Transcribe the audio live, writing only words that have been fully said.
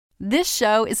This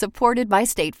show is supported by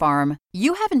State Farm.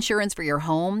 You have insurance for your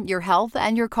home, your health,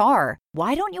 and your car.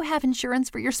 Why don't you have insurance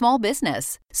for your small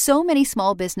business? So many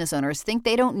small business owners think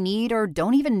they don't need or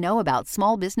don't even know about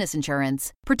small business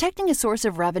insurance. Protecting a source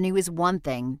of revenue is one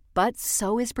thing, but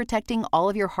so is protecting all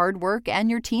of your hard work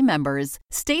and your team members.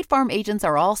 State Farm agents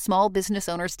are all small business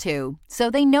owners too,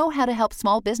 so they know how to help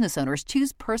small business owners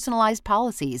choose personalized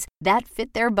policies that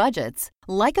fit their budgets.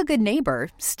 Like a good neighbor,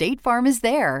 State Farm is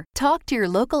there. Talk to your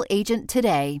local agent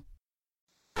today.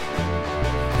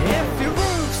 If your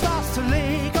roof starts to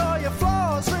leak or your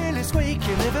floors really squeak,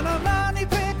 you live in a money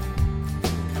pit.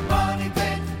 Money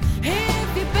pit.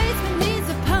 If your basement needs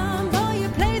a pump or your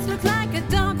place looks like a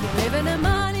dump, you live in a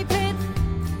money pit.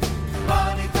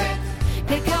 Money pit.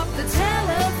 Pick up the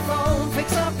telephone,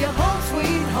 fix up your home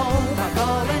sweet home by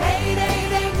calling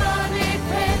 888 Money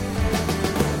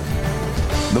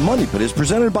Pit. The Money Pit is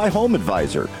presented by Home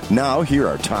Advisor. Now, here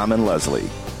are Tom and Leslie.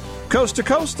 Coast to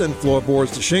coast and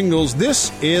floorboards to shingles,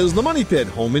 this is the Money Pit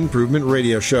Home Improvement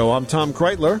Radio Show. I'm Tom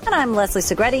Kreitler. And I'm Leslie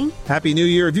Segretti. Happy New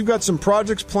Year. If you've got some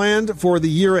projects planned for the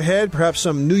year ahead, perhaps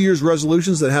some New Year's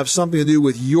resolutions that have something to do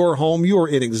with your home, you are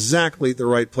in exactly the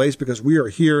right place because we are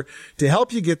here to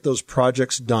help you get those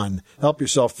projects done. Help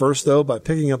yourself first, though, by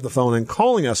picking up the phone and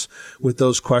calling us with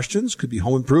those questions. Could be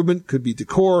home improvement, could be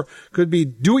decor, could be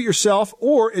do-it-yourself,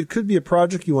 or it could be a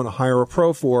project you want to hire a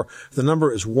pro for. The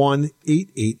number is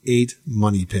 1-888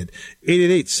 Money Pit,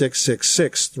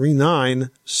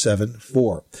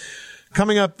 888-666-3974.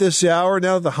 Coming up this hour,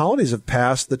 now that the holidays have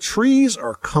passed, the trees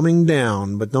are coming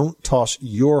down, but don't toss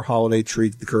your holiday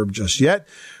tree to the curb just yet.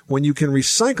 When you can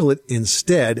recycle it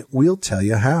instead, we'll tell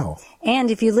you how.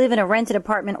 And if you live in a rented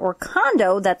apartment or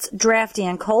condo that's drafty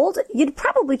and cold, you'd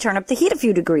probably turn up the heat a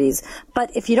few degrees.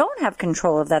 But if you don't have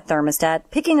control of that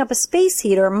thermostat, picking up a space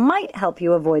heater might help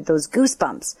you avoid those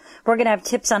goosebumps. We're going to have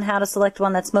tips on how to select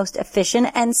one that's most efficient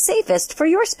and safest for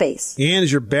your space. And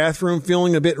is your bathroom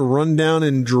feeling a bit run down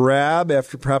and drab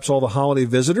after perhaps all the holiday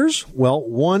visitors? Well,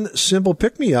 one simple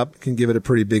pick-me-up can give it a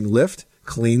pretty big lift.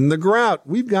 Clean the grout.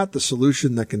 We've got the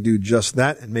solution that can do just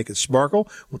that and make it sparkle.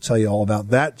 We'll tell you all about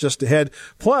that just ahead.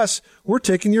 Plus, we're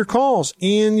taking your calls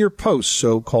and your posts.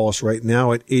 So call us right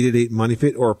now at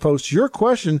 888-MONEYPIT or post your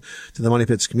question to the Money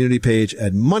Pit's community page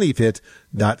at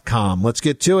moneypit.com. Let's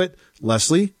get to it.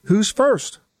 Leslie, who's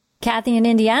first? Kathy in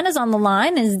Indiana's on the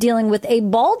line and is dealing with a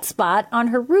bald spot on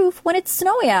her roof when it's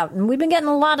snowy out. And we've been getting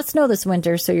a lot of snow this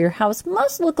winter, so your house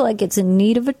must look like it's in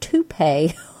need of a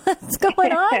toupee. What's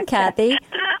going on, Kathy?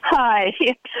 Hi.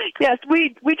 Yes,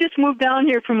 we just moved down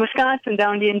here from Wisconsin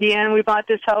down to Indiana. We bought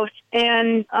this house,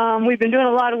 and we've been doing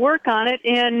a lot of work on it.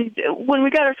 And when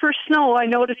we got our first snow, I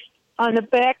noticed on the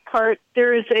back part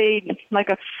there is a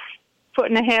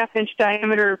 1.5-inch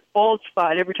diameter bald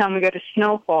spot every time we got a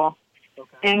snowfall. Okay.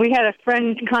 And we had a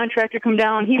friend contractor come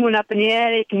down. He went up in the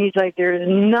attic, and he's like, "There's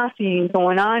nothing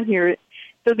going on here."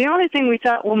 So the only thing we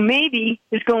thought, well, maybe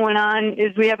is going on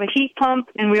is we have a heat pump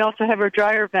and we also have our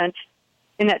dryer vent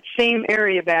in that same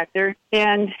area back there.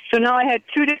 And so now I had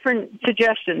two different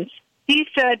suggestions. He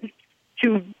said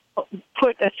to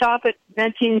put a soffit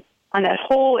venting on that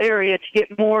whole area to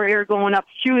get more air going up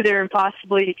through there and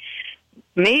possibly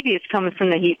maybe it's coming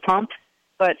from the heat pump.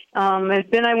 But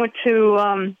then I went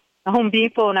to Home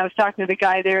Depot and I was talking to the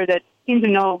guy there that seemed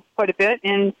to know quite a bit.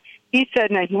 And he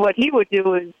said that what he would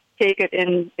do is take it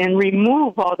and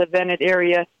remove all the vented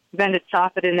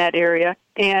soffit in that area.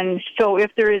 And so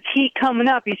if there is heat coming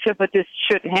up, he said, but this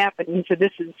shouldn't happen. He said,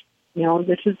 this is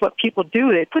what people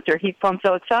do. They put their heat pumps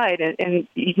outside, and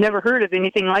he's never heard of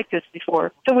anything like this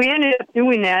before. So we ended up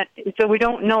doing that. So we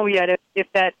don't know yet if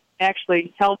that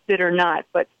actually helped it or not.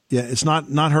 But yeah, it's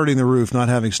not hurting the roof, not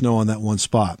having snow on that one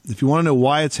spot. If you want to know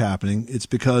why it's happening, it's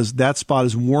because that spot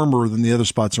is warmer than the other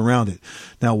spots around it.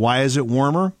 Now, why is it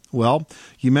warmer? Well,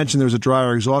 you mentioned there's a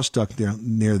dryer exhaust duct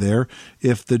near there.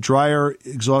 If the dryer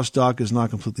exhaust duct is not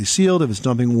completely sealed, if it's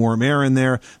dumping warm air in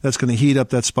there, that's going to heat up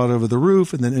that spot over the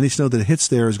roof, and then any snow that hits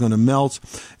there is going to melt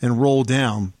and roll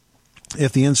down.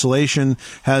 If the insulation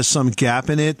has some gap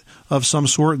in it of some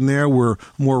sort in there where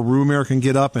more room air can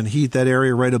get up and heat that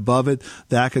area right above it,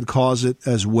 that could cause it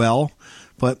as well.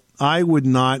 But I would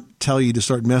not tell you to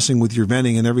start messing with your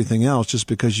venting and everything else just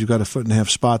because you've got a 1.5 foot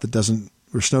spot that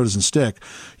where snow doesn't stick.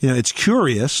 It's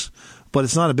curious, but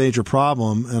it's not a major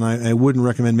problem, and I wouldn't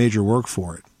recommend major work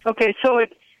for it. Okay, so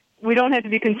we don't have to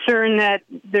be concerned that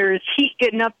there's heat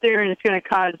getting up there and it's going to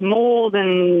cause mold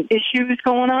and issues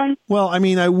going on? Well, I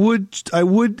mean, I would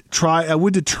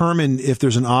determine if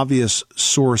there's an obvious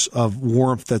source of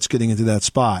warmth that's getting into that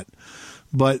spot.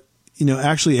 But,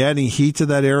 actually adding heat to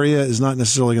that area is not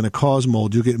necessarily going to cause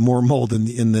mold. You'll get more mold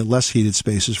in the less heated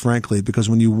spaces, frankly, because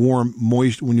when you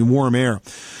warm air,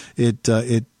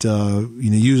 it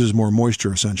uses more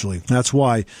moisture essentially. That's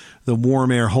why the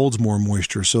warm air holds more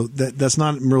moisture. So that's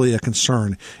not really a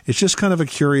concern. It's just kind of a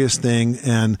curious thing.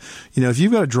 And, if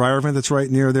you've got a dryer vent that's right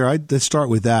near there, I'd start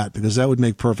with that because that would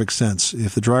make perfect sense.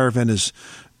 If the dryer vent is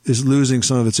losing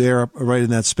some of its air right in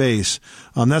that space,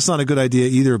 that's not a good idea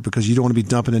either because you don't want to be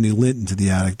dumping any lint into the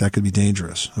attic. That could be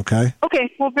dangerous. Okay?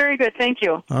 Okay. Well, very good. Thank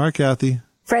you. All right, Kathy.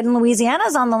 Fred in Louisiana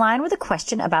is on the line with a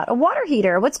question about a water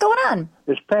heater. What's going on?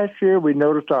 This past year, we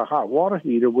noticed our hot water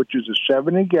heater, which is a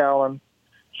 70-gallon,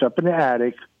 it's up in the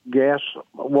attic, gas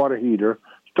water heater,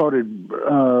 started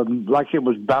like it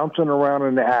was bouncing around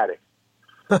in the attic.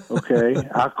 Okay.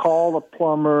 I called a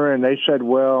plumber, and they said,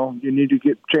 well, you need to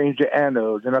change the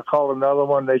anode. And I called another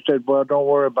one. They said, well, don't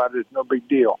worry about it. It's no big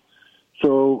deal.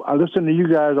 So I listen to you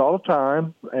guys all the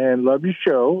time and love your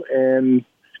show and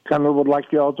kind of would like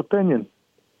y'all's opinion.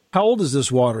 How old is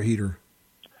this water heater?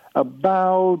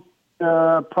 About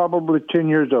probably 10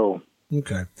 years old.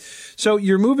 Okay. So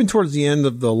you're moving towards the end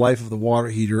of the life of the water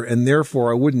heater, and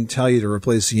therefore I wouldn't tell you to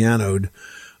replace the anode.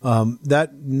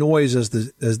 That noise as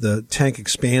the tank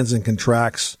expands and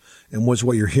contracts and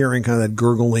what you're hearing, kind of that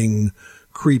gurgling,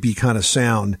 creepy kind of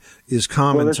sound is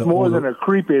common. Well, it's more than a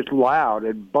creepy. It's loud.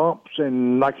 It bumps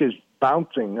and like it's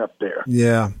bouncing up there.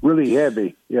 Yeah. Really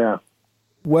heavy. Yeah.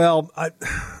 Well,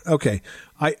 okay.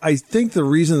 I think the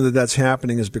reason that's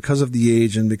happening is because of the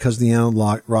age and because the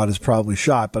anode rod is probably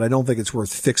shot, but I don't think it's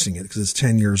worth fixing it because it's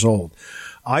 10 years old.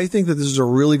 I think that this is a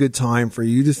really good time for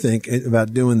you to think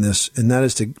about doing this, and that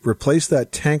is to replace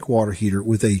that tank water heater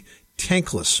with a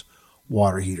tankless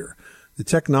water heater. The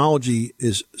technology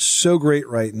is so great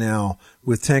right now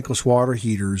with tankless water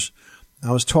heaters.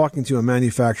 I was talking to a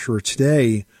manufacturer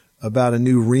today about a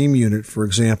new Rheem unit, for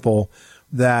example,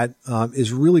 that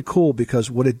is really cool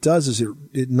because what it does is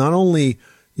it not only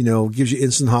gives you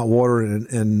instant hot water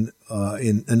in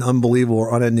an unbelievable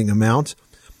or unending amount,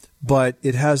 but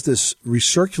it has this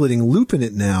recirculating loop in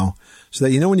it now so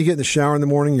that when you get in the shower in the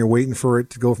morning, you're waiting for it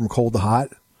to go from cold to hot.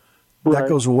 Right. That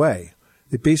goes away.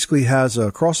 It basically has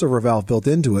a crossover valve built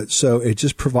into it, so it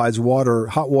just provides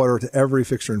hot water to every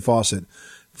fixture and faucet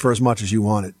for as much as you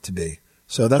want it to be.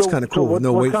 So that's kind of cool. What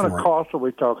wait kind for of it. cost are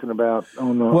we talking about?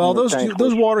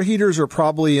 Those water heaters are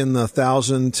probably in the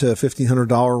 $1,000 to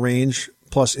 $1,500 range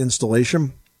plus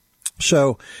installation.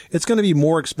 So it's going to be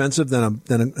more expensive than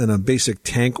a basic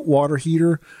tank water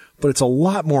heater, but it's a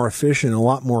lot more efficient, a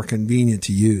lot more convenient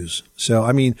to use. So,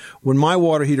 I mean, when my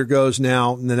water heater goes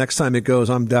now, and the next time it goes,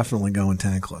 I'm definitely going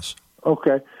tankless.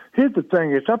 Okay. Here's the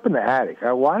thing. It's up in the attic.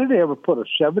 Why did they ever put a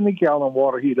 70-gallon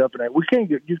water heater up in there? You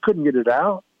couldn't get it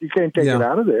out. You can't take it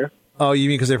out of there. Oh, you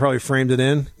mean because they probably framed it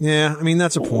in? Yeah, I mean,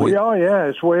 that's a point. Oh, yeah.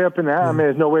 It's way up in the attic. I mean,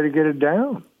 there's no way to get it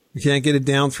down. You can't get it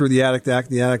down through the attic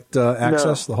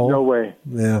access, the hole? No way.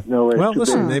 Yeah. No way. Well,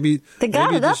 listen, maybe they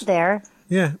got it up there.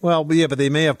 Yeah, well, but they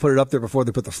may have put it up there before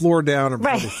they put the floor down or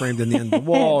before they framed in the end of the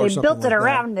wall or something They built it like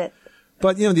around that. it.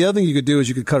 But, the other thing you could do is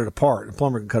you could cut it apart. A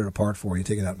plumber can cut it apart for you,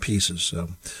 take it out in pieces. So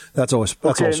that's also a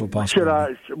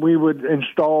possibility. We would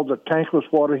install the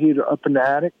tankless water heater up in the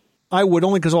attic? I would,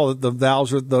 only because all the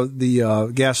valves are,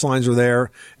 the gas lines are there.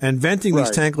 And venting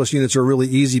these tankless units are really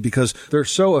easy because they're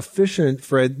so efficient,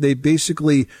 Fred. They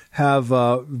basically have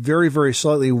very, very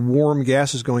slightly warm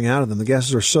gases going out of them. The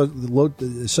gases are such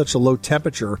a low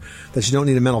temperature that you don't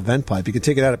need a metal vent pipe. You can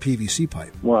take it out of PVC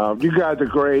pipe. Wow, you guys are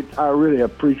great. I really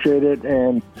appreciate it.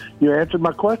 And you answered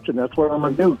my question. That's what I'm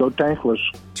going to do. Go tankless.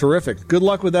 Terrific. Good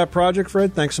luck with that project,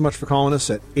 Fred. Thanks so much for calling us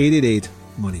at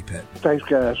 888-MONEY-PIT. Thanks,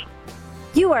 guys.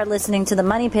 You are listening to the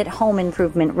Money Pit Home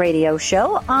Improvement Radio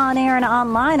Show on air and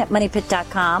online at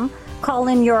moneypit.com. Call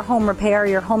in your home repair,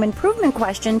 your home improvement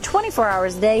question 24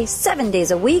 hours a day, 7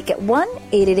 days a week at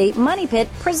 1-888-MONEY-PIT,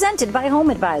 presented by Home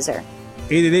Advisor.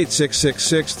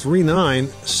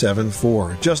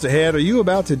 888-666-3974. Just ahead, are you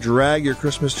about to drag your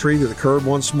Christmas tree to the curb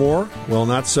once more? Well,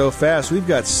 not so fast. We've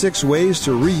got 6 ways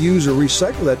to reuse or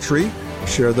recycle that tree. We'll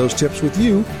share those tips with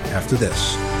you after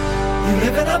this.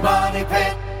 You live in a money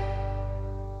pit.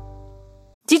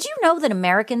 Did you know that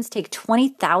Americans take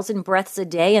 20,000 breaths a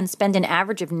day and spend an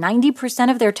average of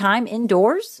 90% of their time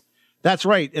indoors? That's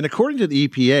right. And according to the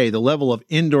EPA, the level of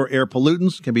indoor air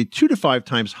pollutants can be 2 to 5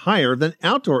 times higher than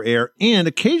outdoor air and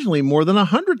occasionally more than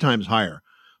 100 times higher.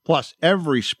 Plus,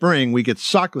 every spring we get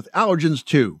socked with allergens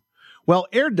too. Well,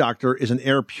 Air Doctor is an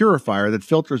air purifier that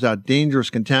filters out dangerous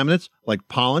contaminants like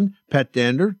pollen, pet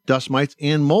dander, dust mites,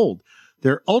 and mold.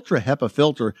 Their Ultra HEPA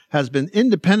filter has been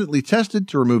independently tested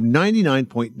to remove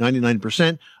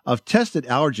 99.99% of tested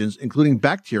allergens, including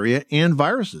bacteria and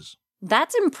viruses.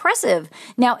 That's impressive.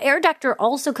 Now, Air Doctor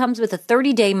also comes with a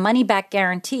 30-day money-back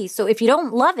guarantee, so if you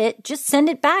don't love it, just send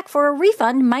it back for a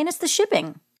refund minus the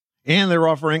shipping. And they're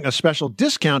offering a special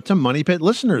discount to Money Pit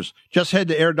listeners. Just head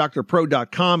to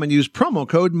airdoctorpro.com and use promo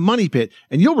code MONEYPIT,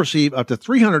 and you'll receive up to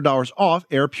 $300 off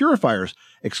air purifiers.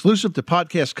 Exclusive to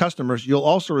podcast customers, you'll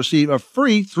also receive a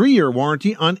free 3-year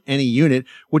warranty on any unit,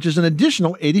 which is an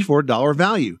additional $84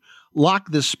 value.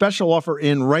 Lock this special offer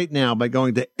in right now by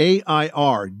going to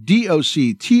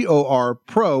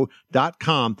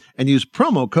airdoctorpro.com and use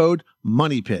promo code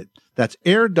MONEYPIT. That's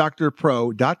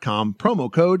airdoctorpro.com,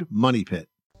 promo code MONEYPIT.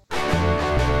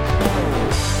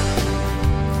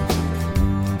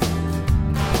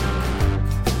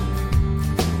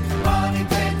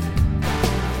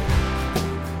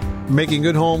 Making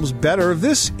good homes better.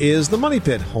 This is the Money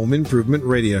Pit Home Improvement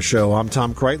Radio Show. I'm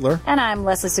Tom Kreitler. And I'm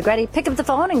Leslie Segretti. Pick up the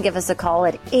phone and give us a call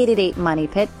at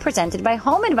 888-MONEY-PIT, presented by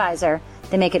Home Advisor.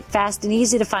 They make it fast and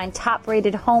easy to find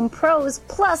top-rated home pros,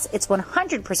 plus it's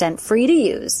 100% free to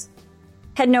use.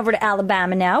 Heading over to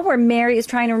Alabama now, where Mary is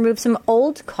trying to remove some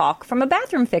old caulk from a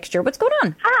bathroom fixture. What's going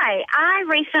on? Hi. I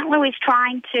recently was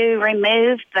trying to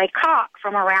remove the caulk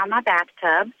from around my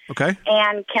bathtub. Okay.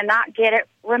 And cannot get it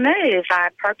removed. I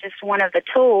purchased one of the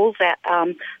tools at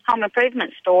Home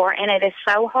Improvement store, and it is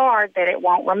so hard that it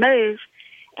won't remove.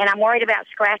 And I'm worried about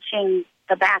scratching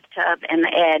the bathtub and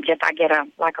the edge if I get a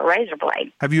razor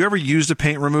blade. Have you ever used a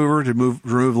paint remover to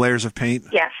remove layers of paint?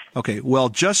 Yes. Okay, well,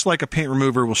 just like a paint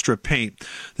remover will strip paint,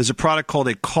 there's a product called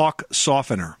a caulk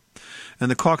softener.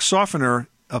 And the caulk softener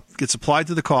gets applied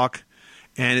to the caulk,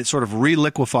 and it sort of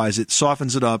reliquefies it,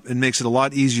 softens it up, and makes it a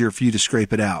lot easier for you to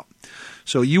scrape it out.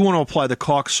 So you want to apply the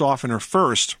caulk softener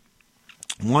first.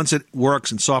 Once it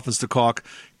works and softens the caulk,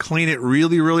 clean it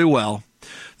really, really well.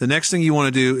 The next thing you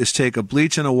want to do is take a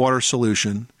bleach and a water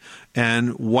solution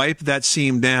and wipe that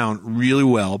seam down really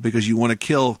well, because you want to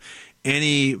kill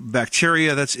any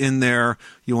bacteria that's in there.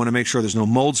 You want to make sure there's no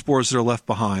mold spores that are left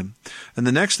behind. And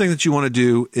the next thing that you want to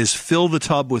do is fill the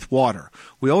tub with water.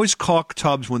 We always caulk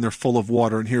tubs when they're full of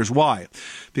water, and here's why.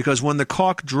 Because when the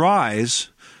caulk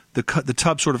dries, the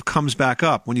tub sort of comes back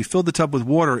up. When you fill the tub with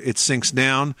water, it sinks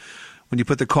down. When you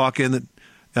put the caulk in,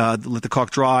 let the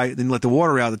caulk dry, then let the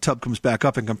water out, the tub comes back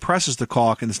up and compresses the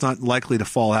caulk, and it's not likely to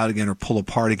fall out again or pull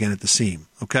apart again at the seam.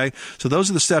 Okay? So those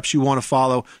are the steps you want to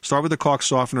follow. Start with the caulk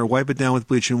softener, wipe it down with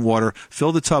bleach and water,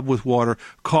 fill the tub with water,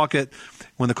 caulk it.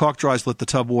 When the caulk dries, let the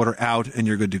tub water out, and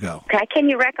you're good to go. Okay. Can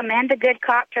you recommend a good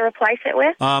caulk to replace it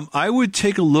with? I would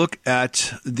take a look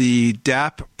at the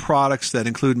DAP products that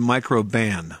include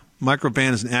Microban.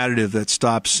 Microban is an additive that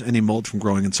stops any mold from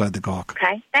growing inside the caulk.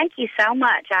 Okay. Thank you so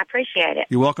much. I appreciate it.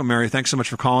 You're welcome, Mary. Thanks so much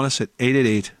for calling us at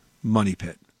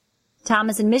 888-MONEY-PIT.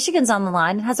 Thomas in Michigan's on the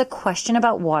line and has a question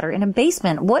about water in a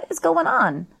basement. What is going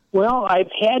on? Well, I've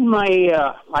had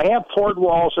I have poured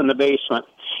walls in the basement,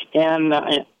 and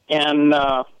I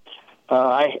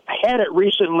had it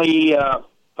recently.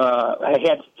 I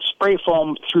had spray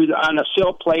foam on the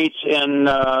sill plates and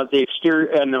the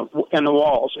exterior and the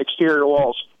walls, exterior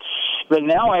walls. But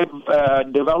now I've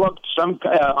developed some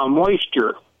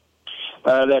moisture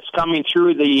that's coming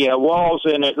through the walls,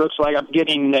 and it looks like I'm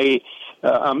getting a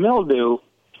mildew.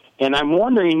 And I'm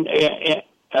wondering,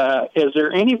 is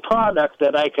there any product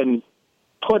that I can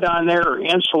put on there or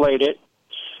insulate it?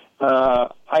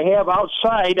 I have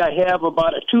outside, I have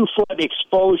about a 2-foot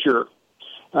exposure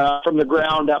from the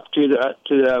ground up to the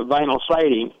vinyl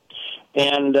siding.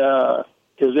 And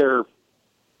is there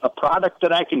a product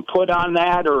that I can put on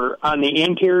that or on the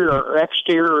interior or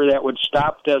exterior that would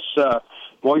stop this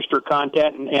moisture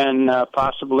content and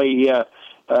possibly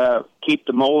keep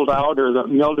the mold out or the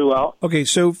mildew out? Okay,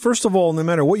 so first of all, no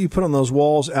matter what you put on those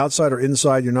walls, outside or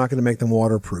inside, you're not going to make them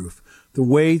waterproof. The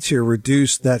way to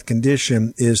reduce that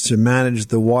condition is to manage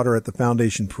the water at the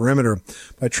foundation perimeter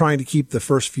by trying to keep the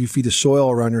first few feet of soil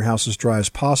around your house as dry as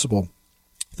possible.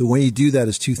 The way you do that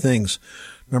is two things.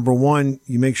 Number one,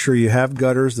 you make sure you have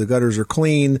gutters. The gutters are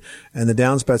clean and the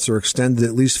downspouts are extended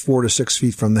at least 4 to 6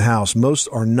 feet from the house. Most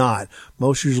are not.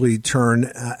 Most usually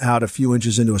turn out a few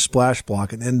inches into a splash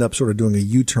block and end up sort of doing a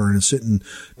U-turn and sitting,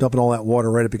 dumping all that water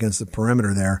right up against the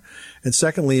perimeter there. And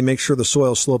secondly, make sure the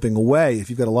soil's sloping away. If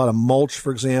you've got a lot of mulch,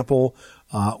 for example,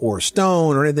 or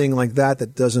stone or anything like that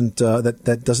that doesn't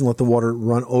let the water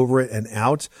run over it and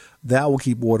out, that will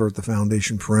keep water at the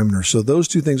foundation perimeter. So those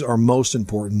two things are most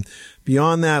important.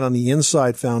 Beyond that, on the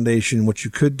inside foundation, what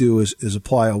you could do is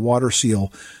apply a water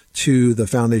seal to the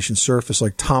foundation surface,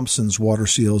 like Thompson's Water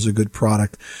Seal is a good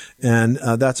product. And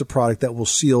that's a product that will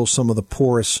seal some of the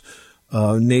porous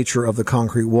nature of the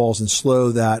concrete walls and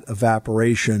slow that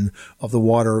evaporation of the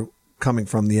water coming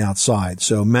from the outside.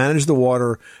 So manage the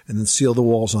water and then seal the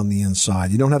walls on the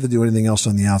inside. You don't have to do anything else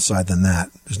on the outside than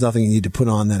that. There's nothing you need to put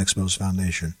on that exposed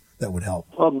foundation. That would help.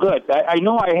 Well, good. I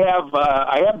know I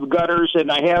have gutters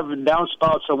and I have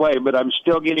downspouts away, but I'm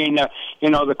still getting,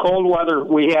 the cold weather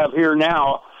we have here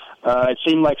now. It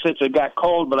seemed like since it got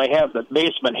cold, but I have the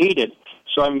basement heated,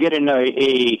 so I'm getting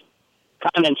a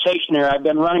condensation there. I've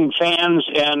been running fans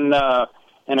and a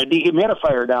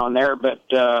dehumidifier down there, but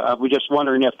I was just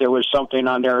wondering if there was something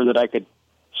on there that I could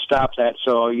stop that.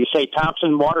 So you say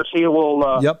Thompson Water Seal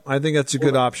will... Yep, I think that's a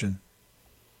good option.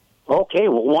 Okay,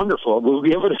 well, wonderful. We'll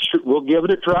give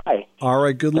it a try. All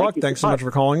right, good luck. Thanks so much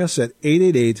for calling us at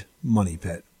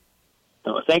 888-MONEY-PIT.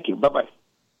 Thank you. Bye-bye.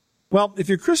 Well, if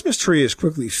your Christmas tree is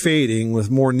quickly fading with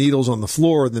more needles on the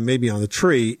floor than maybe on the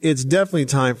tree, it's definitely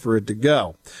time for it to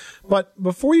go. But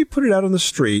before you put it out on the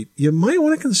street, you might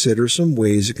want to consider some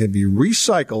ways it can be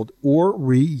recycled or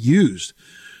reused.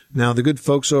 Now, the good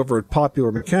folks over at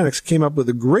Popular Mechanics came up with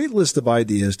a great list of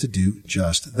ideas to do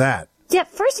just that. Yeah,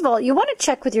 first of all, you want to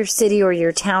check with your city or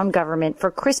your town government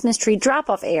for Christmas tree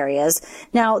drop-off areas.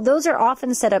 Now, those are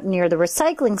often set up near the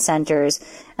recycling centers,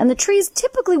 and the trees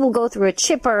typically will go through a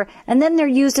chipper, and then they're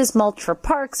used as mulch for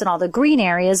parks and all the green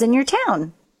areas in your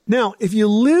town. Now, if you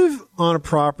live on a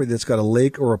property that's got a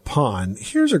lake or a pond,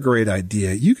 here's a great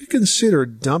idea. You could consider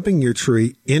dumping your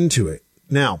tree into it.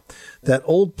 Now, that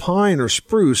old pine or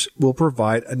spruce will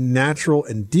provide a natural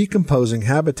and decomposing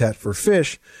habitat for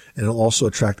fish, and it'll also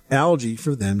attract algae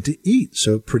for them to eat.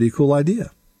 So, pretty cool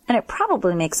idea. And it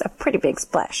probably makes a pretty big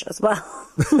splash as well.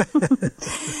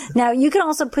 Now, you can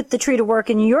also put the tree to work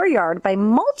in your yard by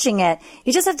mulching it.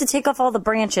 You just have to take off all the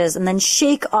branches and then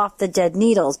shake off the dead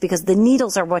needles, because the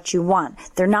needles are what you want.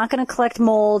 They're not going to collect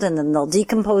mold, and then they'll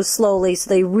decompose slowly, so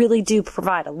they really do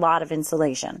provide a lot of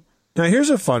insulation. Now, here's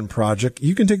a fun project.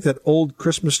 You can take that old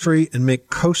Christmas tree and make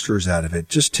coasters out of it.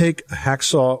 Just take a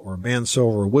hacksaw or a bandsaw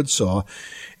or a wood saw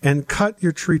and cut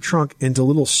your tree trunk into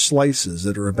little slices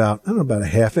that are about a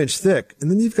half-inch thick.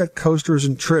 And then you've got coasters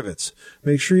and trivets.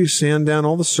 Make sure you sand down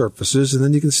all the surfaces, and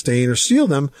then you can stain or seal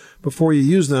them before you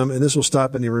use them, and this will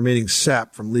stop any remaining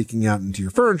sap from leaking out into your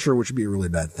furniture, which would be a really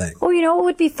bad thing. Well, you know what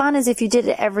would be fun is if you did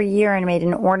it every year and made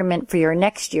an ornament for your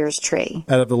next year's tree.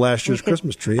 Out of the last year's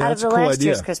Christmas tree. Yeah, that's a cool idea. Out of the last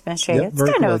year's Christmas tree. Yep, it's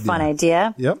kind of a fun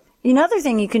idea. Yep. Another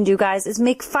thing you can do, guys, is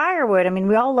make firewood. I mean,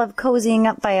 we all love cozying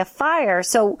up by a fire,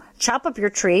 so chop up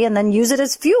your tree and then use it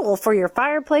as fuel for your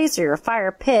fireplace or your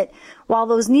fire pit. While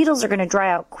those needles are going to dry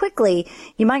out quickly,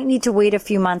 you might need to wait a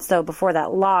few months, though, before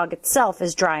that log itself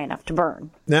is dry enough to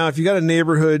burn. Now, if you got a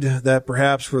neighborhood that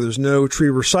perhaps where there's no tree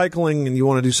recycling and you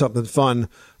want to do something fun,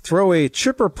 throw a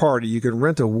chipper party. You can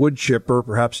rent a wood chipper,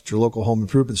 perhaps at your local home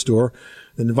improvement store,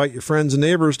 then invite your friends and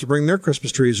neighbors to bring their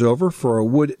Christmas trees over for a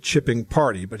wood chipping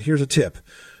party. But here's a tip.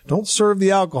 Don't serve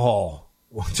the alcohol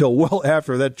until well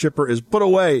after that chipper is put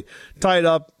away, tied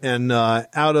up, and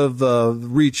out of the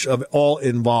reach of all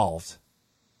involved.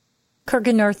 Kirk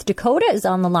in North Dakota is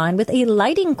on the line with a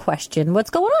lighting question. What's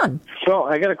going on? So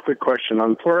I got a quick question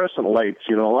on fluorescent lights.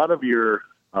 You know, a lot of your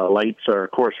lights are,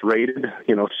 of course, rated,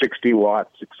 60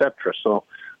 watts, etc. So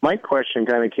my question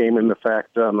kind of came in the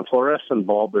fact on the fluorescent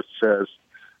bulb, it says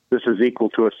this is equal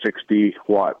to a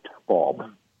 60-watt bulb.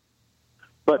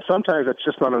 But sometimes it's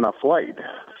just not enough light.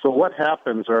 So what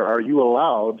happens? Are you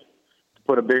allowed to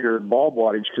put a bigger bulb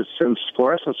wattage? Because since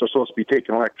fluorescents are supposed to be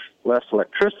taking less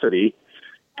electricity,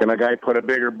 can a guy put a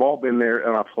bigger bulb in there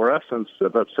in a fluorescence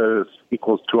that says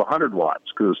equals to 100 watts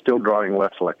because it's still drawing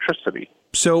less electricity?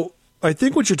 So I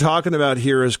think what you're talking about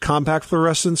here is compact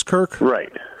fluorescence, Kirk?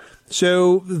 Right.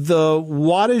 So the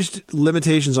wattage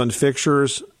limitations on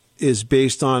fixtures is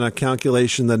based on a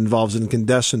calculation that involves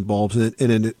incandescent bulbs,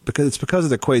 and because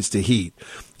it equates to heat.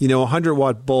 A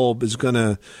 100-watt bulb is going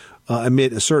to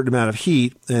emit a certain amount of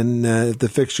heat, and if the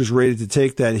fixture's rated to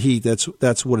take that heat,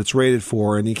 that's what it's rated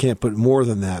for, and you can't put more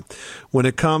than that. When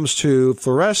it comes to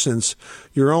fluorescence,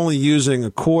 you're only using a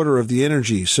quarter of the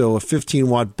energy, so a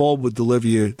 15-watt bulb would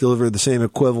deliver the same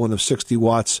equivalent of 60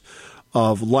 watts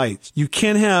of light. You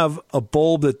can have a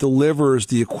bulb that delivers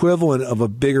the equivalent of a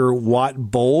bigger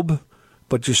watt bulb,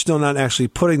 but you're still not actually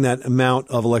putting that amount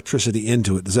of electricity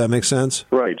into it. Does that make sense?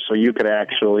 Right. So you could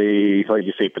actually, like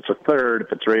you say, if it's a third,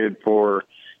 if it's rated for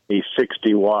a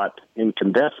 60-watt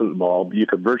incandescent bulb, you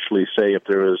could virtually say if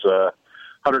there was a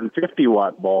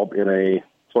 150-watt bulb in a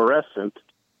fluorescent,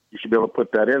 you should be able to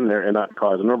put that in there and not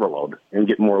cause an overload and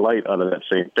get more light out of that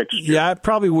same fixture. Yeah, I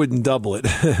probably wouldn't double it,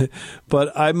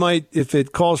 but I might, if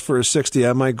it calls for a 60,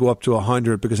 I might go up to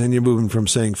 100 because then you're moving from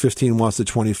saying 15 watts to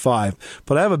 25.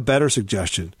 But I have a better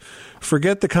suggestion.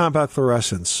 Forget the compact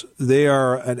fluorescents. They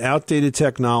are an outdated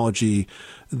technology.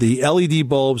 The LED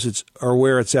bulbs are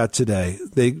where it's at today.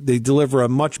 They deliver a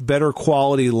much better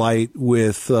quality light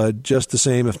with just the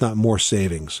same, if not more,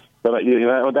 savings. But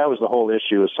that was the whole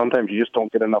issue. Is sometimes you just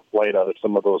don't get enough light out of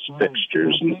some of those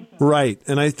fixtures. Right,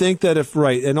 and I think that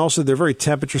and also they're very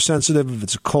temperature sensitive. If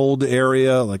it's a cold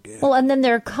area, well, and then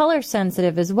they're color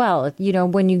sensitive as well.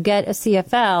 When you get a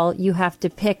CFL, you have to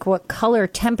pick what color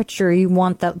temperature you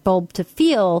want that bulb to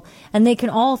feel, and they can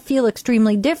all feel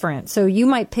extremely different. So you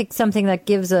might pick something that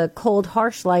gives a cold,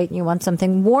 harsh light, and you want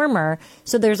something warmer.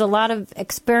 So there's a lot of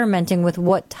experimenting with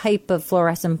what type of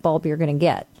fluorescent bulb you're going to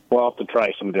get. We'll have to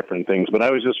try some different things, but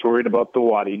I was just worried about the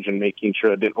wattage and making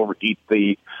sure I didn't overheat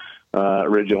the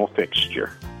original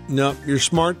fixture. No, you're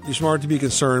smart. You're smart to be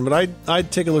concerned, but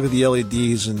I'd take a look at the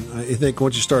LEDs, and I think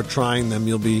once you start trying them,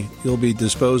 you'll be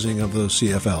disposing of those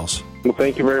CFLs. Well,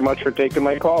 thank you very much for taking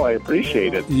my call. I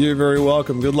appreciate it. You're very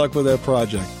welcome. Good luck with that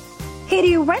project. Hey, do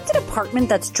you rent an apartment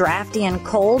that's drafty and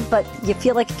cold, but you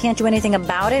feel like you can't do anything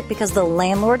about it because the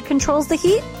landlord controls the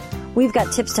heat? We've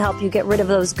got tips to help you get rid of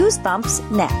those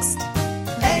goosebumps next.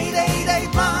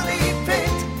 888 Money Pit.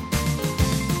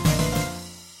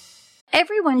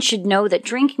 Everyone should know that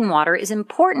drinking water is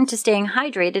important to staying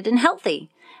hydrated and healthy.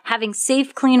 Having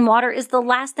safe, clean water is the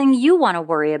last thing you want to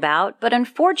worry about, but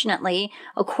unfortunately,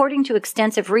 according to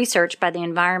extensive research by the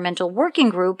Environmental Working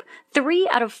Group, 3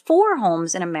 out of 4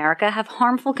 homes in America have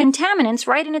harmful contaminants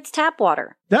right in its tap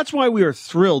water. That's why we are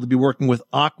thrilled to be working with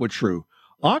AquaTrue.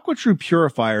 AquaTrue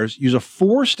purifiers use a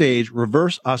 4-stage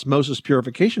reverse osmosis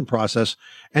purification process,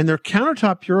 and their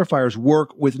countertop purifiers work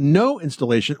with no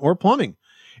installation or plumbing.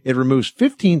 It removes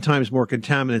 15 times more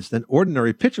contaminants than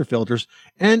ordinary pitcher filters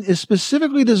and is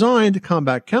specifically designed to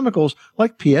combat chemicals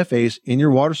like PFAS in your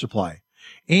water supply.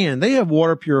 And they have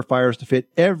water purifiers to fit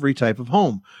every type of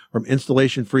home, from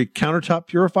installation-free countertop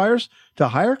purifiers to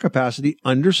higher capacity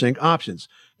under-sink options.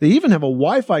 They even have a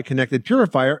Wi-Fi connected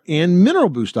purifier and mineral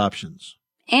boost options.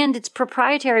 And its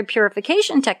proprietary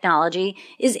purification technology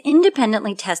is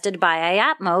independently tested by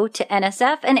IAPMO to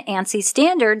NSF and ANSI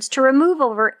standards to remove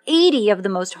over 80 of the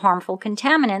most harmful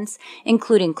contaminants,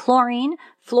 including chlorine,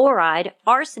 fluoride,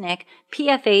 arsenic,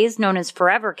 PFAS known as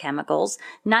forever chemicals,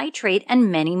 nitrate,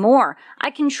 and many more. I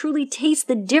can truly taste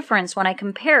the difference when I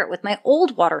compare it with my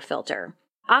old water filter.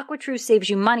 AquaTrue saves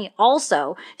you money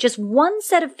also. Just one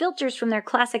set of filters from their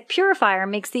classic purifier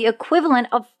makes the equivalent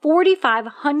of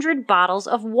 4,500 bottles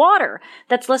of water.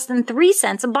 That's less than 3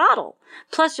 cents a bottle.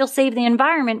 Plus, you'll save the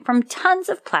environment from tons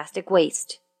of plastic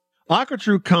waste.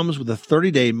 AquaTrue comes with a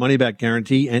 30-day money-back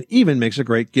guarantee and even makes a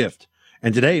great gift.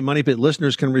 And today, Money Pit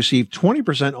listeners can receive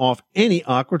 20% off any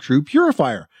AquaTrue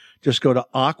purifier. Just go to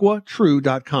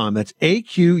aquatrue.com. That's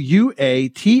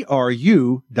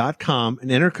AQUATRU.com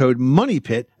and enter code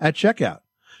MONEYPIT at checkout.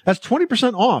 That's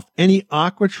 20% off any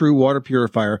AquaTrue water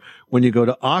purifier when you go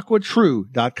to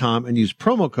aquatrue.com and use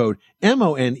promo code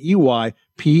MONEYPIT.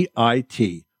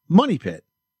 Money Pit.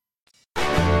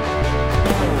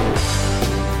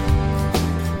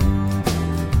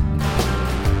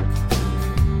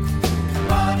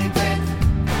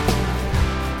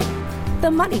 The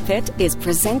Money Pit is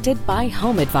presented by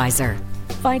Home Advisor.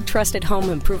 Find trusted home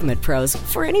improvement pros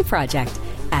for any project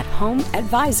at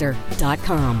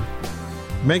homeadvisor.com.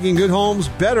 Making good homes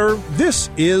better.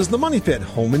 This is the Money Pit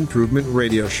Home Improvement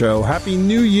Radio Show. Happy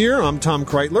New Year. I'm Tom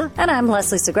Kreitler. And I'm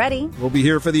Leslie Segretti. We'll be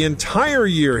here for the entire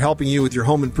year helping you with your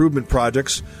home improvement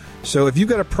projects. So if you've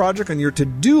got a project on your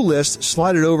to-do list,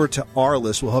 slide it over to our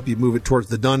list. We'll help you move it towards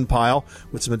the done pile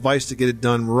with some advice to get it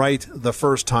done right the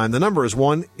first time. The number is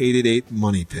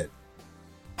 1-888-MONEY-PIT.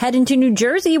 Head into New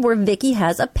Jersey where Vicki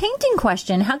has a painting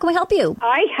question. How can we help you?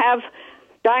 I have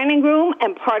dining room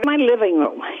and part of my living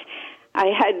room. I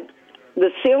had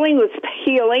the ceiling was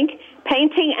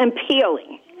painting and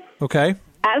peeling. Okay.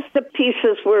 As the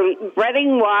pieces were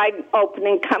spreading wide,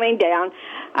 opening, coming down,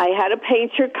 I had a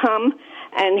painter come,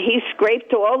 and he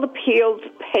scraped all the peeled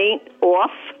paint off,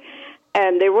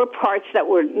 and there were parts that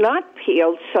were not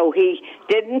peeled, so he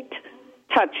didn't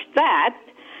touch that.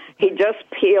 He just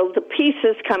peeled the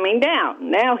pieces coming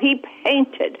down. Now he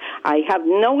painted. I have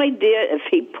no idea if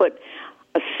he put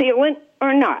a sealant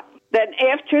or not. Then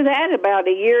after that, about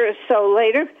a year or so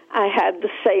later, I had the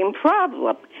same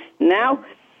problem. Now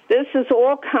this is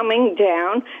all coming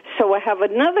down, so I have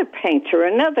another painter,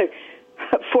 another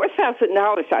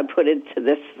 $4,000 I put into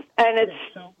this, and it's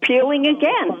peeling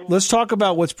again. Let's talk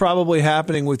about what's probably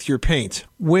happening with your paint.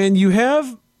 When you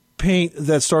have paint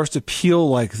that starts to peel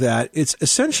like that, it's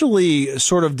essentially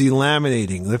sort of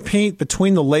delaminating. The paint,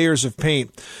 between the layers of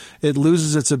paint, it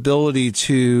loses its ability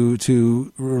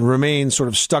to remain sort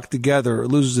of stuck together. It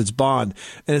loses its bond.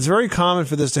 And it's very common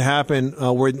for this to happen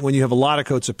when you have a lot of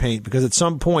coats of paint, because at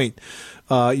some point,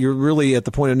 you're really at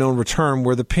the point of no return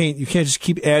where the paint, you can't just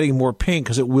keep adding more paint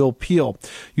because it will peel.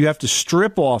 You have to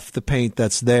strip off the paint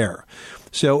that's there.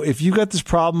 So if you got this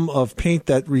problem of paint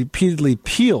that repeatedly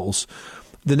peels,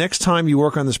 the next time you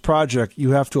work on this project,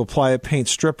 you have to apply a paint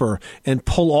stripper and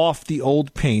pull off the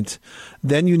old paint.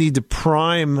 Then you need to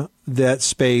prime that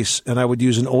space, and I would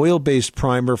use an oil-based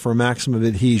primer for maximum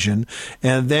adhesion.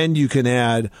 And then you can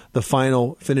add the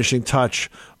final finishing touch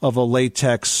of a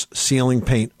latex sealing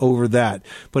paint over that.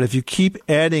 But if you keep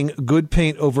adding good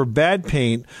paint over bad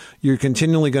paint, you're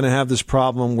continually going to have this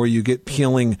problem where you get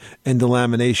peeling and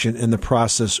delamination, and the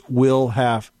process will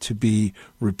have to be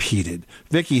repeated.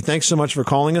 Vicki, thanks so much for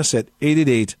calling us at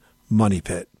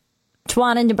 888-MONEY-PIT.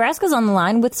 Twan in Nebraska's on the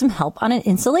line with some help on an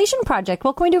insulation project.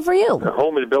 What can we do for you? The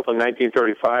home is built in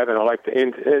 1935, and I'd like to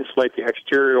insulate the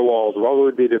exterior walls. What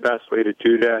would be the best way to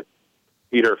do that?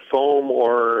 Either foam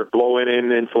or blow-in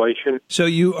insulation? So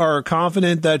you are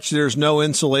confident that there's no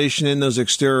insulation in those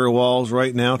exterior walls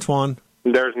right now, Twan?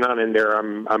 There's none in there.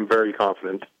 I'm very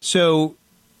confident. So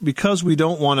because we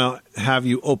don't want to have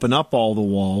you open up all the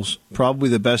walls, probably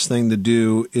the best thing to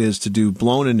do is to do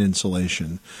blown-in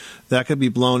insulation. That could be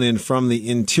blown in from the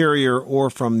interior or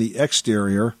from the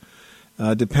exterior,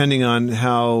 depending on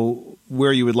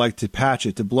where you would like to patch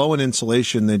it. To blow in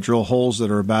insulation, they drill holes that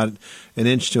are about an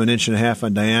inch to an inch and a half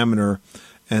in diameter,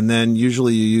 and then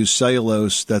usually you use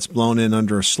cellulose that's blown in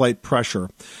under a slight pressure.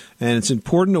 And it's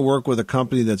important to work with a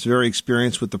company that's very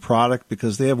experienced with the product,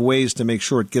 because they have ways to make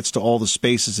sure it gets to all the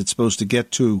spaces it's supposed to get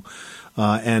to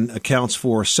and accounts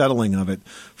for settling of it.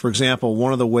 For example,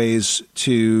 one of the ways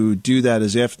to do that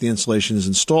is after the insulation is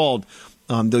installed,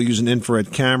 they'll use an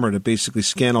infrared camera to basically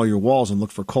scan all your walls and look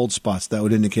for cold spots. That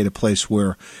would indicate a place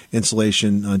where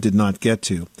insulation did not get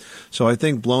to. So I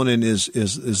think blown in is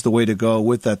the way to go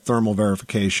with that thermal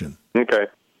verification. Okay.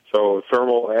 So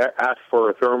ask for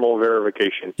a thermal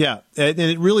verification. Yeah, and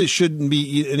it really shouldn't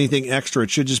be anything extra.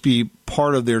 It should just be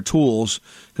part of their tools,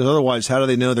 because otherwise, how do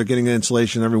they know they're getting the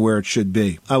insulation everywhere it should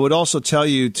be? I would also tell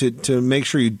you to make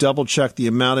sure you double-check the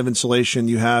amount of insulation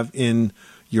you have in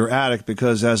your attic,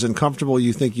 because as uncomfortable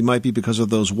you think you might be because of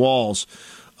those walls,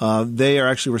 they are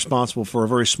actually responsible for a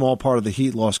very small part of the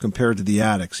heat loss compared to the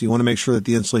attic. So you want to make sure that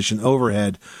the insulation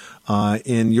overhead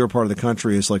in your part of the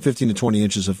country is like 15 to 20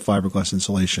 inches of fiberglass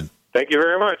insulation. Thank you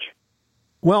very much.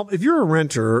 Well, if you're a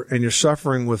renter and you're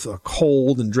suffering with a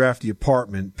cold and drafty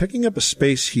apartment, picking up a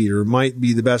space heater might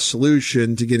be the best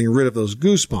solution to getting rid of those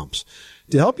goosebumps.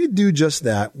 To help you do just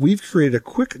that, we've created a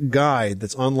quick guide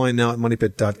that's online now at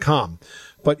MoneyPit.com.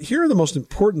 But here are the most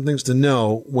important things to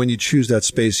know when you choose that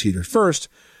space heater. First,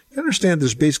 you understand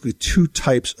there's basically two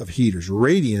types of heaters,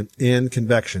 radiant and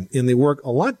convection, and they work a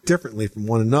lot differently from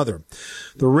one another.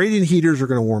 The radiant heaters are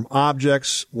going to warm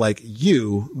objects like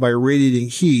you by radiating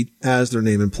heat, as their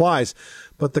name implies.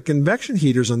 But the convection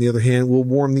heaters, on the other hand, will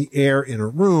warm the air in a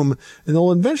room, and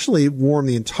they'll eventually warm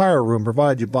the entire room,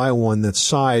 provided you buy one that's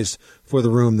sized for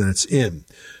the room that it's in.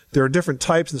 There are different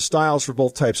types and styles for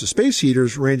both types of space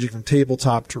heaters, ranging from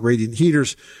tabletop to radiant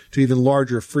heaters to even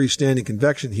larger freestanding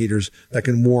convection heaters that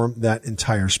can warm that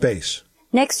entire space.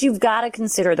 Next, you've got to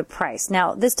consider the price.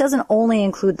 Now, this doesn't only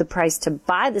include the price to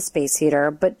buy the space heater,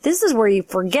 but this is where you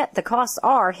forget the costs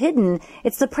are hidden.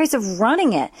 It's the price of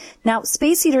running it. Now,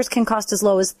 space heaters can cost as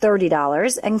low as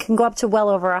 $30 and can go up to well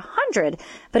over $100.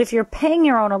 But if you're paying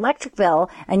your own electric bill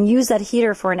and use that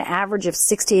heater for an average of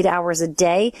 6 to 8 hours a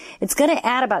day, it's going to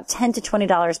add about $10 to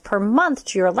 $20 per month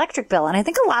to your electric bill. And I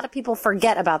think a lot of people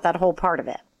forget about that whole part of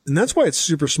it. And that's why it's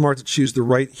super smart to choose the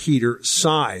right heater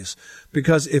size.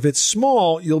 Because if it's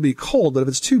small, you'll be cold. But if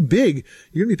it's too big,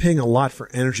 you're going to be paying a lot for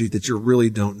energy that you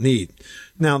really don't need.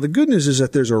 Now, the good news is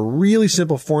that there's a really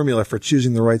simple formula for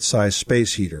choosing the right size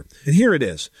space heater. And here it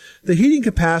is. The heating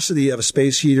capacity of a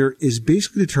space heater is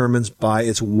basically determined by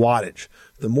its wattage.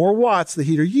 The more watts the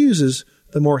heater uses,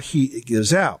 the more heat it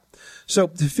gives out. So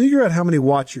to figure out how many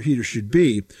watts your heater should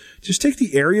be, just take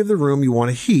the area of the room you want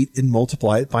to heat and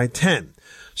multiply it by 10.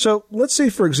 So let's say,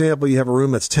 for example, you have a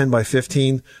room that's 10 by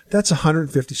 15. That's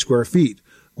 150 square feet.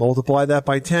 Multiply that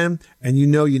by 10, and you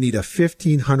know you need a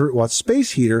 1,500 watt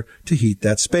space heater to heat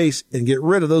that space and get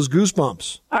rid of those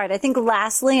goosebumps. All right, I think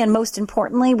lastly and most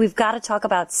importantly, we've got to talk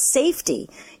about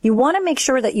safety. You want to make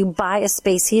sure that you buy a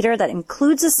space heater that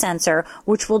includes a sensor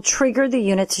which will trigger the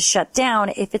unit to shut down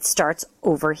if it starts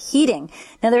overheating.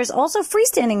 Now, there's also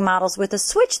freestanding models with a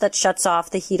switch that shuts off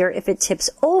the heater if it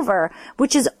tips over,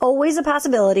 which is always a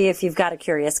possibility if you've got a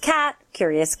curious cat,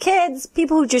 curious kids,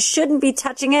 people who just shouldn't be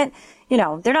touching it. You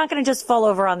know, they're not going to just fall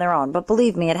over on their own, but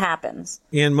believe me, it happens.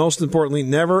 And most importantly,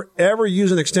 never, ever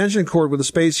use an extension cord with a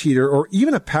space heater or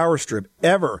even a power strip,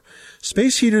 ever.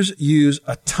 Space heaters use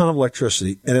a ton of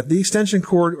electricity, and if the extension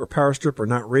cord or power strip are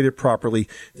not rated properly,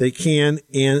 they can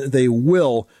and they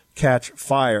will catch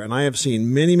fire. And I have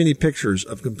seen many, many pictures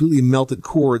of completely melted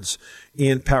cords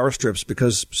and power strips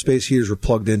because space heaters were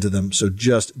plugged into them, so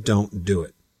just don't do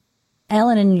it.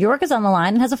 Ellen in New York is on the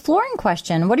line and has a flooring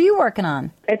question. What are you working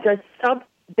on? It's a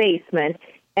sub-basement,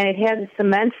 and it has a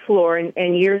cement floor.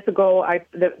 And years ago,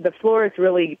 the floor is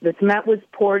really, the cement was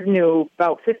poured new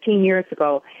about 15 years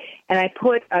ago, and I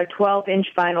put a 12-inch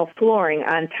vinyl flooring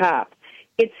on top.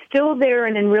 It's still there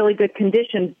and in really good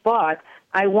condition, but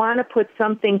I want to put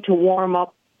something to warm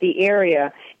up the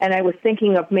area, and I was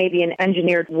thinking of maybe an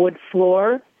engineered wood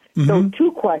floor. So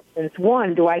 2 questions.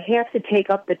 1, do I have to take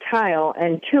up the tile?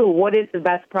 And 2, what is the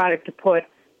best product to put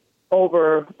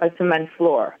over a cement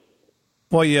floor?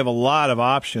 Well, you have a lot of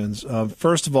options.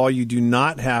 First of all, you do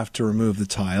not have to remove the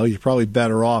tile. You're probably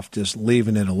better off just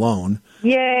leaving it alone.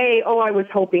 Yay. Oh, I was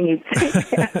hoping you'd say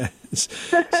that.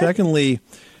 Secondly,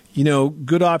 you know,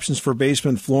 good options for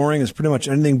basement flooring is pretty much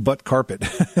anything but carpet.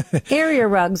 Area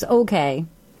rugs, okay,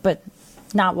 but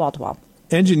not wall-to-wall.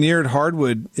 Engineered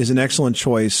hardwood is an excellent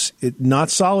choice. Not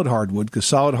solid hardwood, because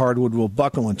solid hardwood will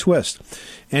buckle and twist.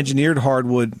 Engineered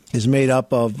hardwood is made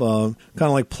up of kind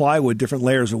of like plywood, different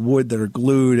layers of wood that are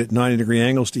glued at 90-degree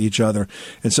angles to each other.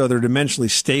 And so they're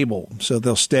dimensionally stable, so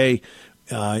they'll stay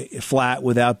flat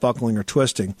without buckling or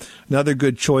twisting. Another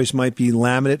good choice might be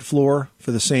laminate floor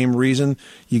for the same reason.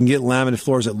 You can get laminate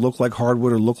floors that look like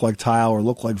hardwood or look like tile or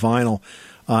look like vinyl,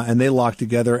 and they lock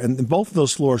together. And both of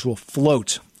those floors will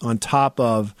float on top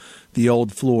of the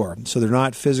old floor. So they're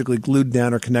not physically glued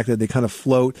down or connected. They kind of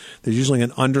float. There's usually an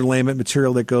underlayment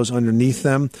material that goes underneath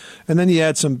them. And then you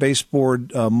add some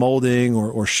baseboard molding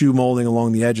or shoe molding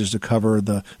along the edges to cover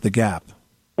the gap.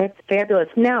 That's fabulous.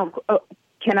 Now,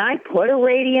 can I put a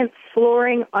radiant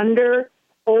flooring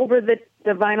over the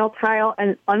vinyl tile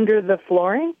and under the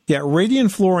flooring? Yeah,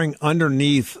 radiant flooring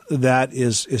underneath that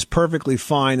is perfectly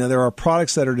fine. Now, there are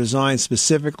products that are designed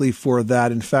specifically for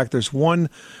that. In fact, there's one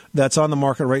that's on the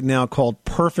market right now called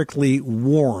Perfectly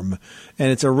Warm,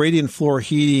 and it's a radiant floor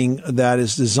heating that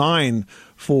is designed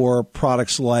for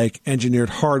products like engineered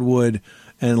hardwood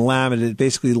and laminate. It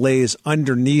basically lays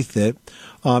underneath it.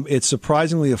 It's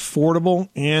surprisingly affordable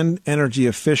and energy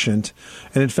efficient.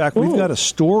 And in fact, we've got a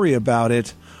story about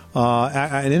it,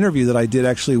 an interview that I did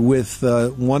actually with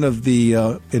one of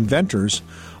the inventors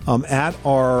at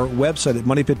our website at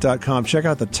moneypit.com. Check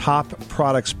out the Top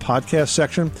Products podcast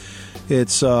section.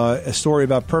 It's a story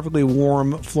about perfectly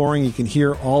warm flooring. You can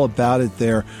hear all about it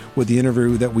there with the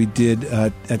interview that we did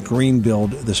at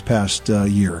Greenbuild this past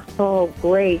year. Oh,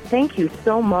 great. Thank you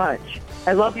so much.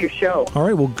 I love your show. All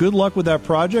right. Well, good luck with that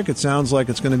project. It sounds like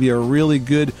it's going to be a really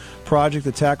good project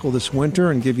to tackle this winter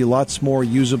and give you lots more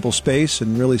usable space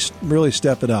and really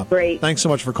step it up. Great. Thanks so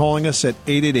much for calling us at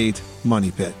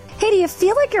 888-MONEY-PIT. Hey, do you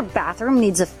feel like your bathroom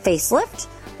needs a facelift?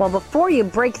 Well, before you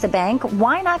break the bank,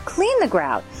 why not clean the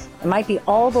grout? It might be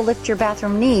all the lift your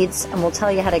bathroom needs, and we'll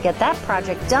tell you how to get that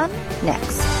project done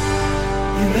next.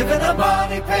 You live in a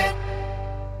money pit.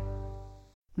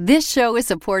 This show is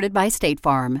supported by State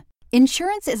Farm.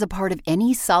 Insurance is a part of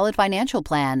any solid financial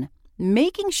plan.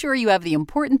 Making sure you have the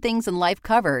important things in life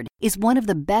covered is one of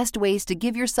the best ways to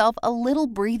give yourself a little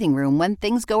breathing room when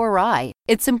things go awry.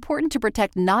 It's important to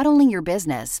protect not only your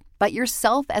business, but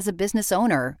yourself as a business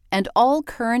owner and all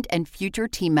current and future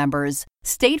team members.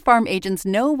 State Farm agents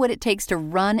know what it takes to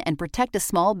run and protect a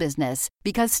small business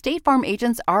because State Farm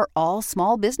agents are all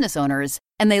small business owners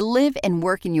and they live and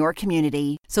work in your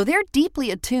community. So they're deeply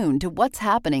attuned to what's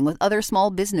happening with other small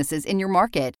businesses in your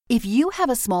market. If you have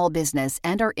a small business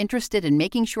and are interested in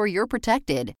making sure you're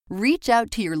protected, reach out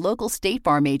to your local State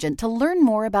Farm agent to learn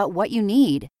more about what you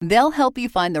need. They'll help you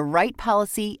find the right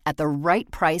policy at the right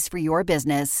price for your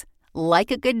business.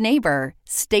 Like a good neighbor,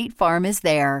 State Farm is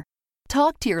there.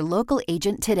 Talk to your local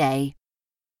agent today.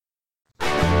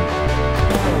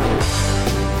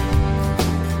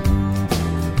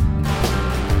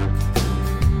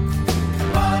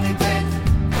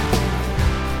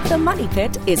 The Money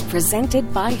Pit is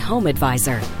presented by Home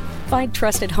Advisor. Find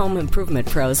trusted home improvement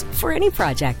pros for any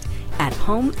project at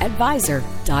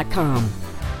homeadvisor.com.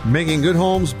 Making good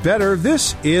homes better.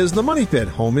 This is the Money Pit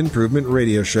Home Improvement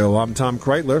Radio Show. I'm Tom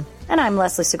Kreitler. And I'm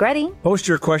Leslie Segretti. Post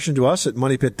your question to us at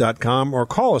moneypit.com or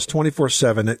call us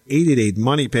 24/7 at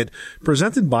 888-MONEY-PIT,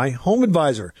 presented by Home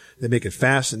Advisor. They make it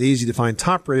fast and easy to find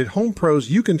top-rated home pros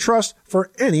you can trust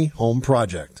for any home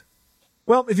project.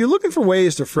 Well, if you're looking for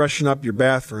ways to freshen up your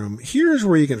bathroom, here's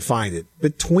where you can find it.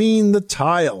 Between the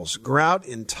tiles. Grout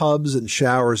in tubs and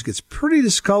showers gets pretty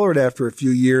discolored after a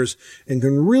few years and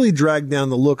can really drag down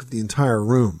the look of the entire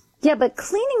room. Yeah, but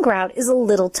cleaning grout is a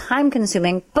little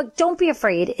time-consuming, but don't be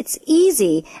afraid. It's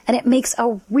easy, and it makes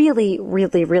a really,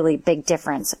 really, really big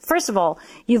difference. First of all,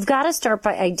 you've got to start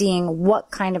by IDing what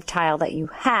kind of tile that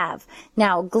you have.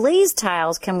 Now, glazed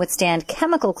tiles can withstand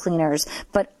chemical cleaners,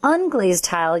 but unglazed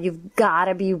tile you've got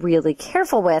to be really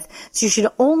careful with, so you should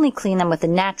only clean them with a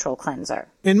natural cleanser.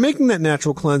 And making that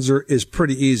natural cleanser is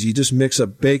pretty easy. You just mix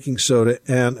up baking soda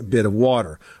and a bit of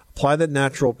water. Apply that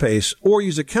natural paste or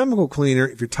use a chemical cleaner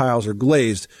if your tiles are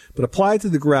glazed, but apply it to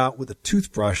the grout with a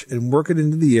toothbrush and work it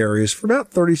into the areas for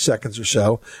about 30 seconds or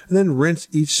so, and then rinse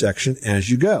each section as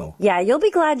you go. Yeah, you'll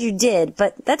be glad you did,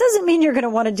 but that doesn't mean you're going to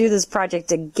want to do this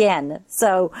project again.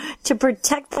 So to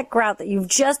protect that grout that you've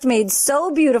just made so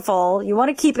beautiful, you want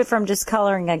to keep it from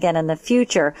discoloring again in the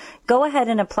future. Go ahead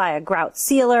and apply a grout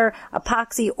sealer,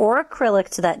 epoxy, or acrylic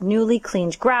to that newly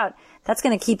cleaned grout. That's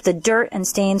going to keep the dirt and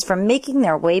stains from making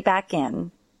their way back in.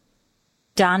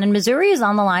 Don in Missouri is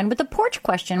on the line with a porch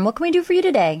question. What can we do for you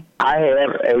today? I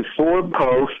have a Ford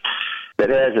post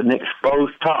that has an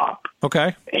exposed top.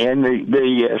 Okay. And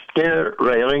the stair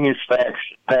railing is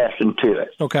fastened to it.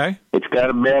 Okay. It's got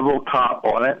a bevel top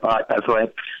on it. That's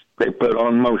what they put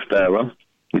on most of them.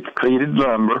 It's treated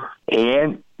lumber.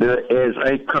 And there is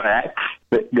a crack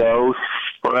that goes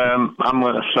from, I'm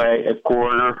going to say, a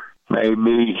quarter,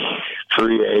 maybe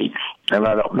 3/8, and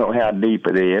I don't know how deep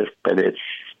it is, but it's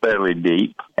fairly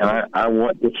deep. And I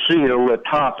want to seal the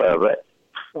top of it,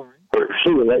 or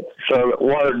seal it so that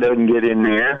water doesn't get in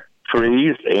there,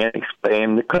 freeze, and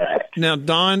expand the crack. Now,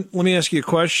 Don, let me ask you a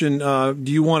question.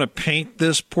 Do you want to paint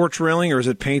this porch railing, or is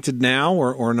it painted now,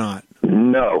 or not?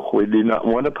 No, we do not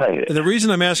want to paint it. And the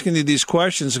reason I'm asking you these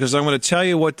questions is because I'm going to tell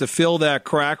you what to fill that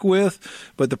crack with,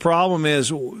 but the problem is,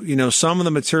 some of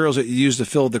the materials that you use to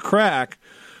fill the crack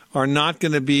are not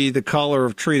going to be the color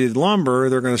of treated lumber.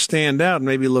 They're going to stand out and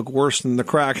maybe look worse than the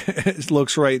crack it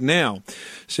looks right now.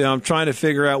 So I'm trying to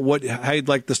figure out how you'd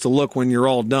like this to look when you're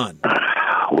all done.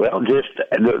 Well, just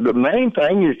the main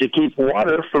thing is to keep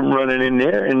water from running in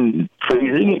there and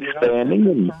freezing,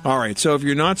 expanding. All right, so if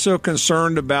you're not so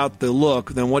concerned about the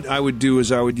look, then what I would do is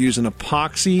I would use an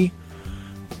epoxy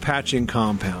patching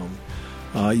compound.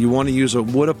 You want to use a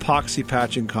wood epoxy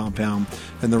patching compound,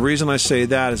 and the reason I say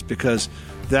that is because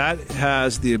that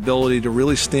has the ability to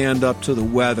really stand up to the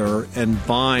weather and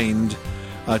bind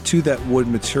to that wood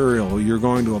material. You're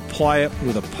going to apply it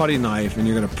with a putty knife, and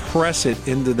you're going to press it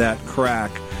into that crack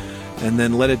and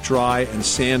then let it dry and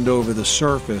sand over the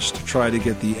surface to try to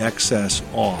get the excess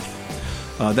off.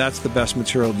 That's the best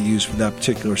material to use for that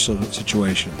particular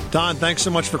situation. Don, thanks so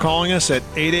much for calling us at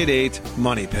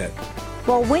 888-MONEY-PIT.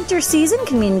 Well, winter season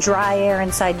can mean dry air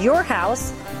inside your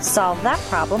house. Solve that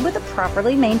problem with a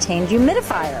properly maintained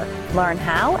humidifier. Learn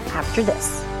how after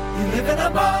this. You live in a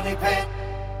money pit.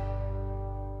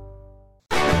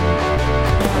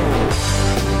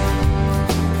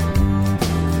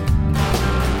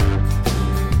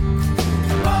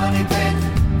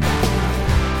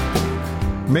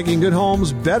 Making good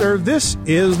homes better. This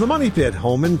is the Money Pit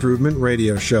Home Improvement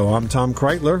Radio Show. I'm Tom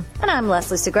Kreitler. And I'm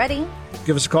Leslie Segretti.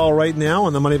 Give us a call right now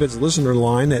on the Money Pit's listener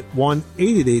line at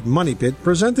 1-888-MONEY-PIT,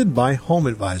 presented by Home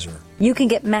Advisor. You can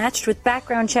get matched with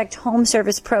background-checked home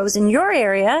service pros in your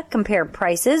area, compare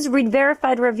prices, read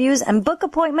verified reviews, and book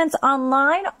appointments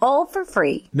online, all for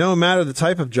free. No matter the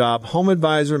type of job, Home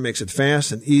Advisor makes it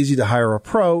fast and easy to hire a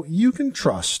pro you can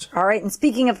trust. All right, and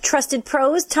speaking of trusted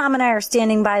pros, Tom and I are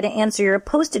standing by to answer your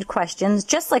posted questions,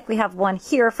 just like we have one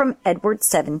here from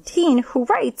Edward17, who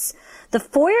writes, "The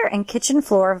foyer and kitchen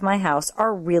floor of my house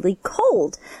are really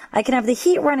cold. I can have the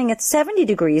heat running at 70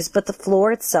 degrees, but the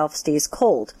floor itself stays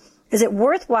cold. Is it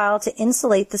worthwhile to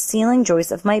insulate the ceiling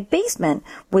joists of my basement?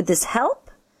 Would this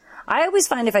help?" I always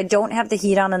find if I don't have the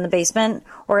heat on in the basement,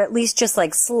 or at least just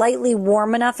like slightly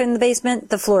warm enough in the basement,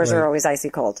 the floors are always icy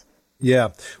cold. Yeah,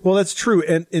 well, that's true.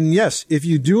 And yes, if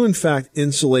you do, in fact,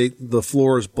 insulate the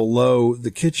floors below the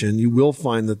kitchen, you will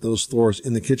find that those floors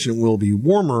in the kitchen will be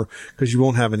warmer because you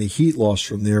won't have any heat loss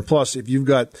from there. Plus, if you've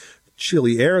got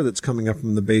chilly air that's coming up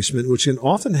from the basement, which can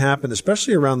often happen,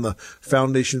 especially around the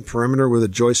foundation perimeter where the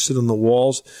joists sit on the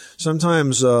walls.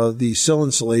 Sometimes the sill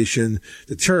insulation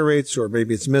deteriorates, or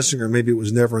maybe it's missing, or maybe it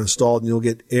was never installed, and you'll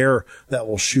get air that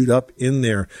will shoot up in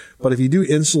there. But if you do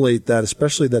insulate that,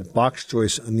 especially that box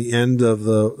joist on the end of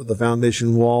the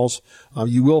foundation walls,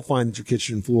 you will find that your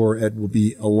kitchen floor, Ed, will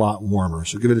be a lot warmer.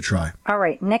 So give it a try. All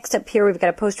right. Next up here, we've got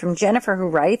a post from Jennifer who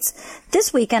writes,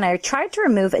 this weekend I tried to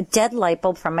remove a dead light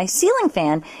bulb from my ceiling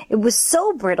fan. It was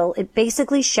so brittle, it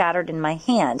basically shattered in my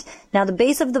hand. Now the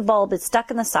base of the bulb is stuck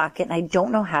in the socket and I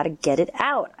don't know how to get it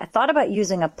out. I thought about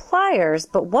using a pliers,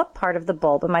 but what part of the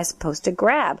bulb am I supposed to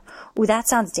grab? Ooh, that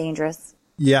sounds dangerous.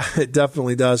 Yeah, it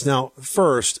definitely does. Now,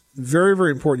 first, very,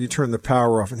 very important you turn the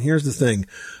power off. And here's the thing.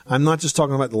 I'm not just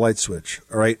talking about the light switch,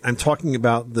 all right? I'm talking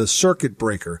about the circuit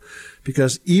breaker.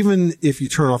 Because even if you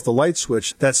turn off the light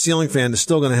switch, that ceiling fan is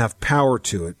still going to have power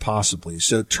to it, possibly.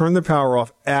 So turn the power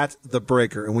off at the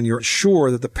breaker. And when you're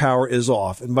sure that the power is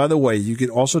off, and by the way, you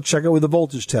can also check it with a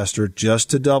voltage tester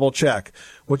just to double check.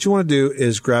 What you want to do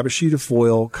is grab a sheet of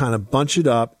foil, kind of bunch it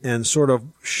up, and sort of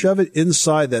shove it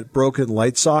inside that broken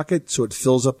light socket so it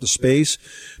fills up the space.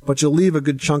 But you'll leave a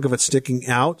good chunk of it sticking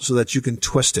out so that you can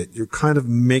twist it. You're kind of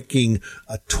making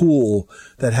a tool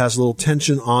that has a little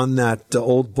tension on that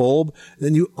old bulb.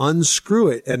 Then you unscrew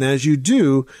it, and as you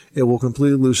do, it will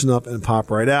completely loosen up and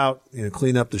pop right out. You know,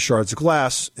 clean up the shards of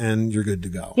glass, and you're good to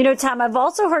go. You know, Tom, I've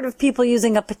also heard of people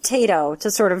using a potato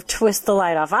to sort of twist the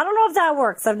light off. I don't know if that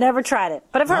works. I've never tried it,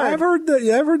 but I've heard. I've heard that.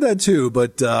 Yeah, I've heard that too.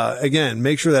 But again,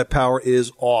 make sure that power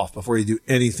is off before you do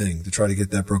anything to try to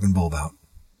get that broken bulb out.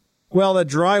 Well, that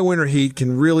dry winter heat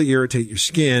can really irritate your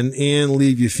skin and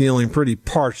leave you feeling pretty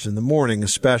parched in the morning,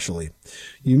 especially.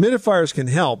 Humidifiers can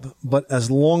help, but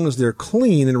as long as they're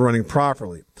clean and running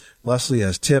properly. Leslie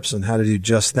has tips on how to do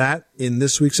just that in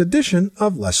this week's edition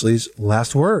of Leslie's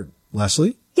Last Word.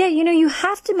 Leslie? Yeah, you know, you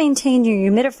have to maintain your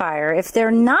humidifier. If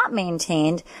they're not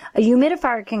maintained, a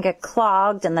humidifier can get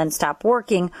clogged and then stop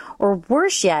working, or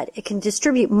worse yet, it can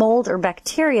distribute mold or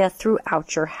bacteria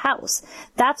throughout your house.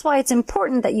 That's why it's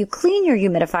important that you clean your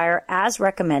humidifier as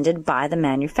recommended by the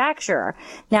manufacturer.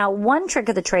 Now, one trick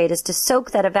of the trade is to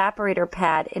soak that evaporator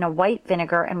pad in a white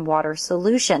vinegar and water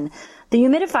solution. The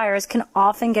humidifiers can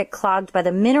often get clogged by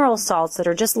the mineral salts that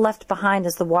are just left behind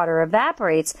as the water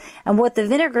evaporates, and what the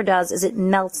vinegar does is it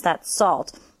melts that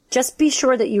salt. Just be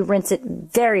sure that you rinse it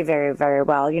very, very, very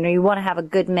well. You know, you want to have a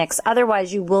good mix.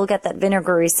 Otherwise, you will get that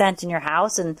vinegary scent in your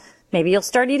house, and maybe you'll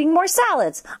start eating more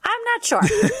salads. I'm not sure.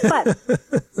 But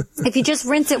if you just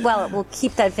rinse it well, it will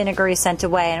keep that vinegary scent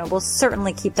away, and it will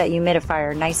certainly keep that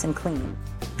humidifier nice and clean.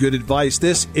 Good advice.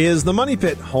 This is the Money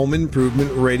Pit Home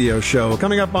Improvement Radio Show.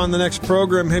 Coming up on the next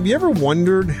program, have you ever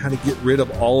wondered how to get rid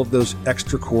of all of those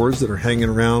extra cords that are hanging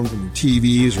around from your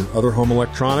TVs or other home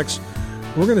electronics?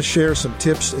 We're going to share some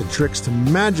tips and tricks to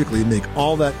magically make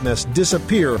all that mess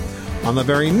disappear on the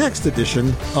very next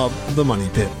edition of the Money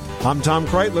Pit. I'm Tom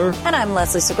Kreitler. And I'm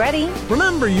Leslie Segretti.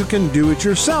 Remember, you can do it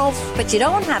yourself, but you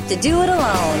don't have to do it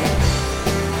alone.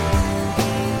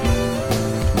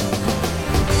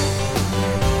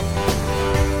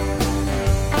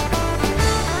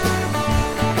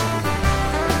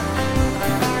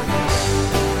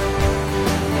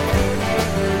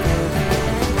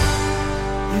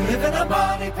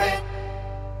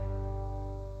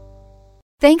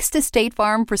 Thanks to State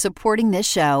Farm for supporting this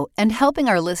show and helping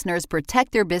our listeners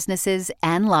protect their businesses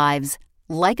and lives.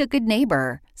 Like a good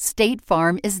neighbor, State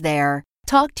Farm is there.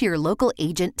 Talk to your local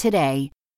agent today.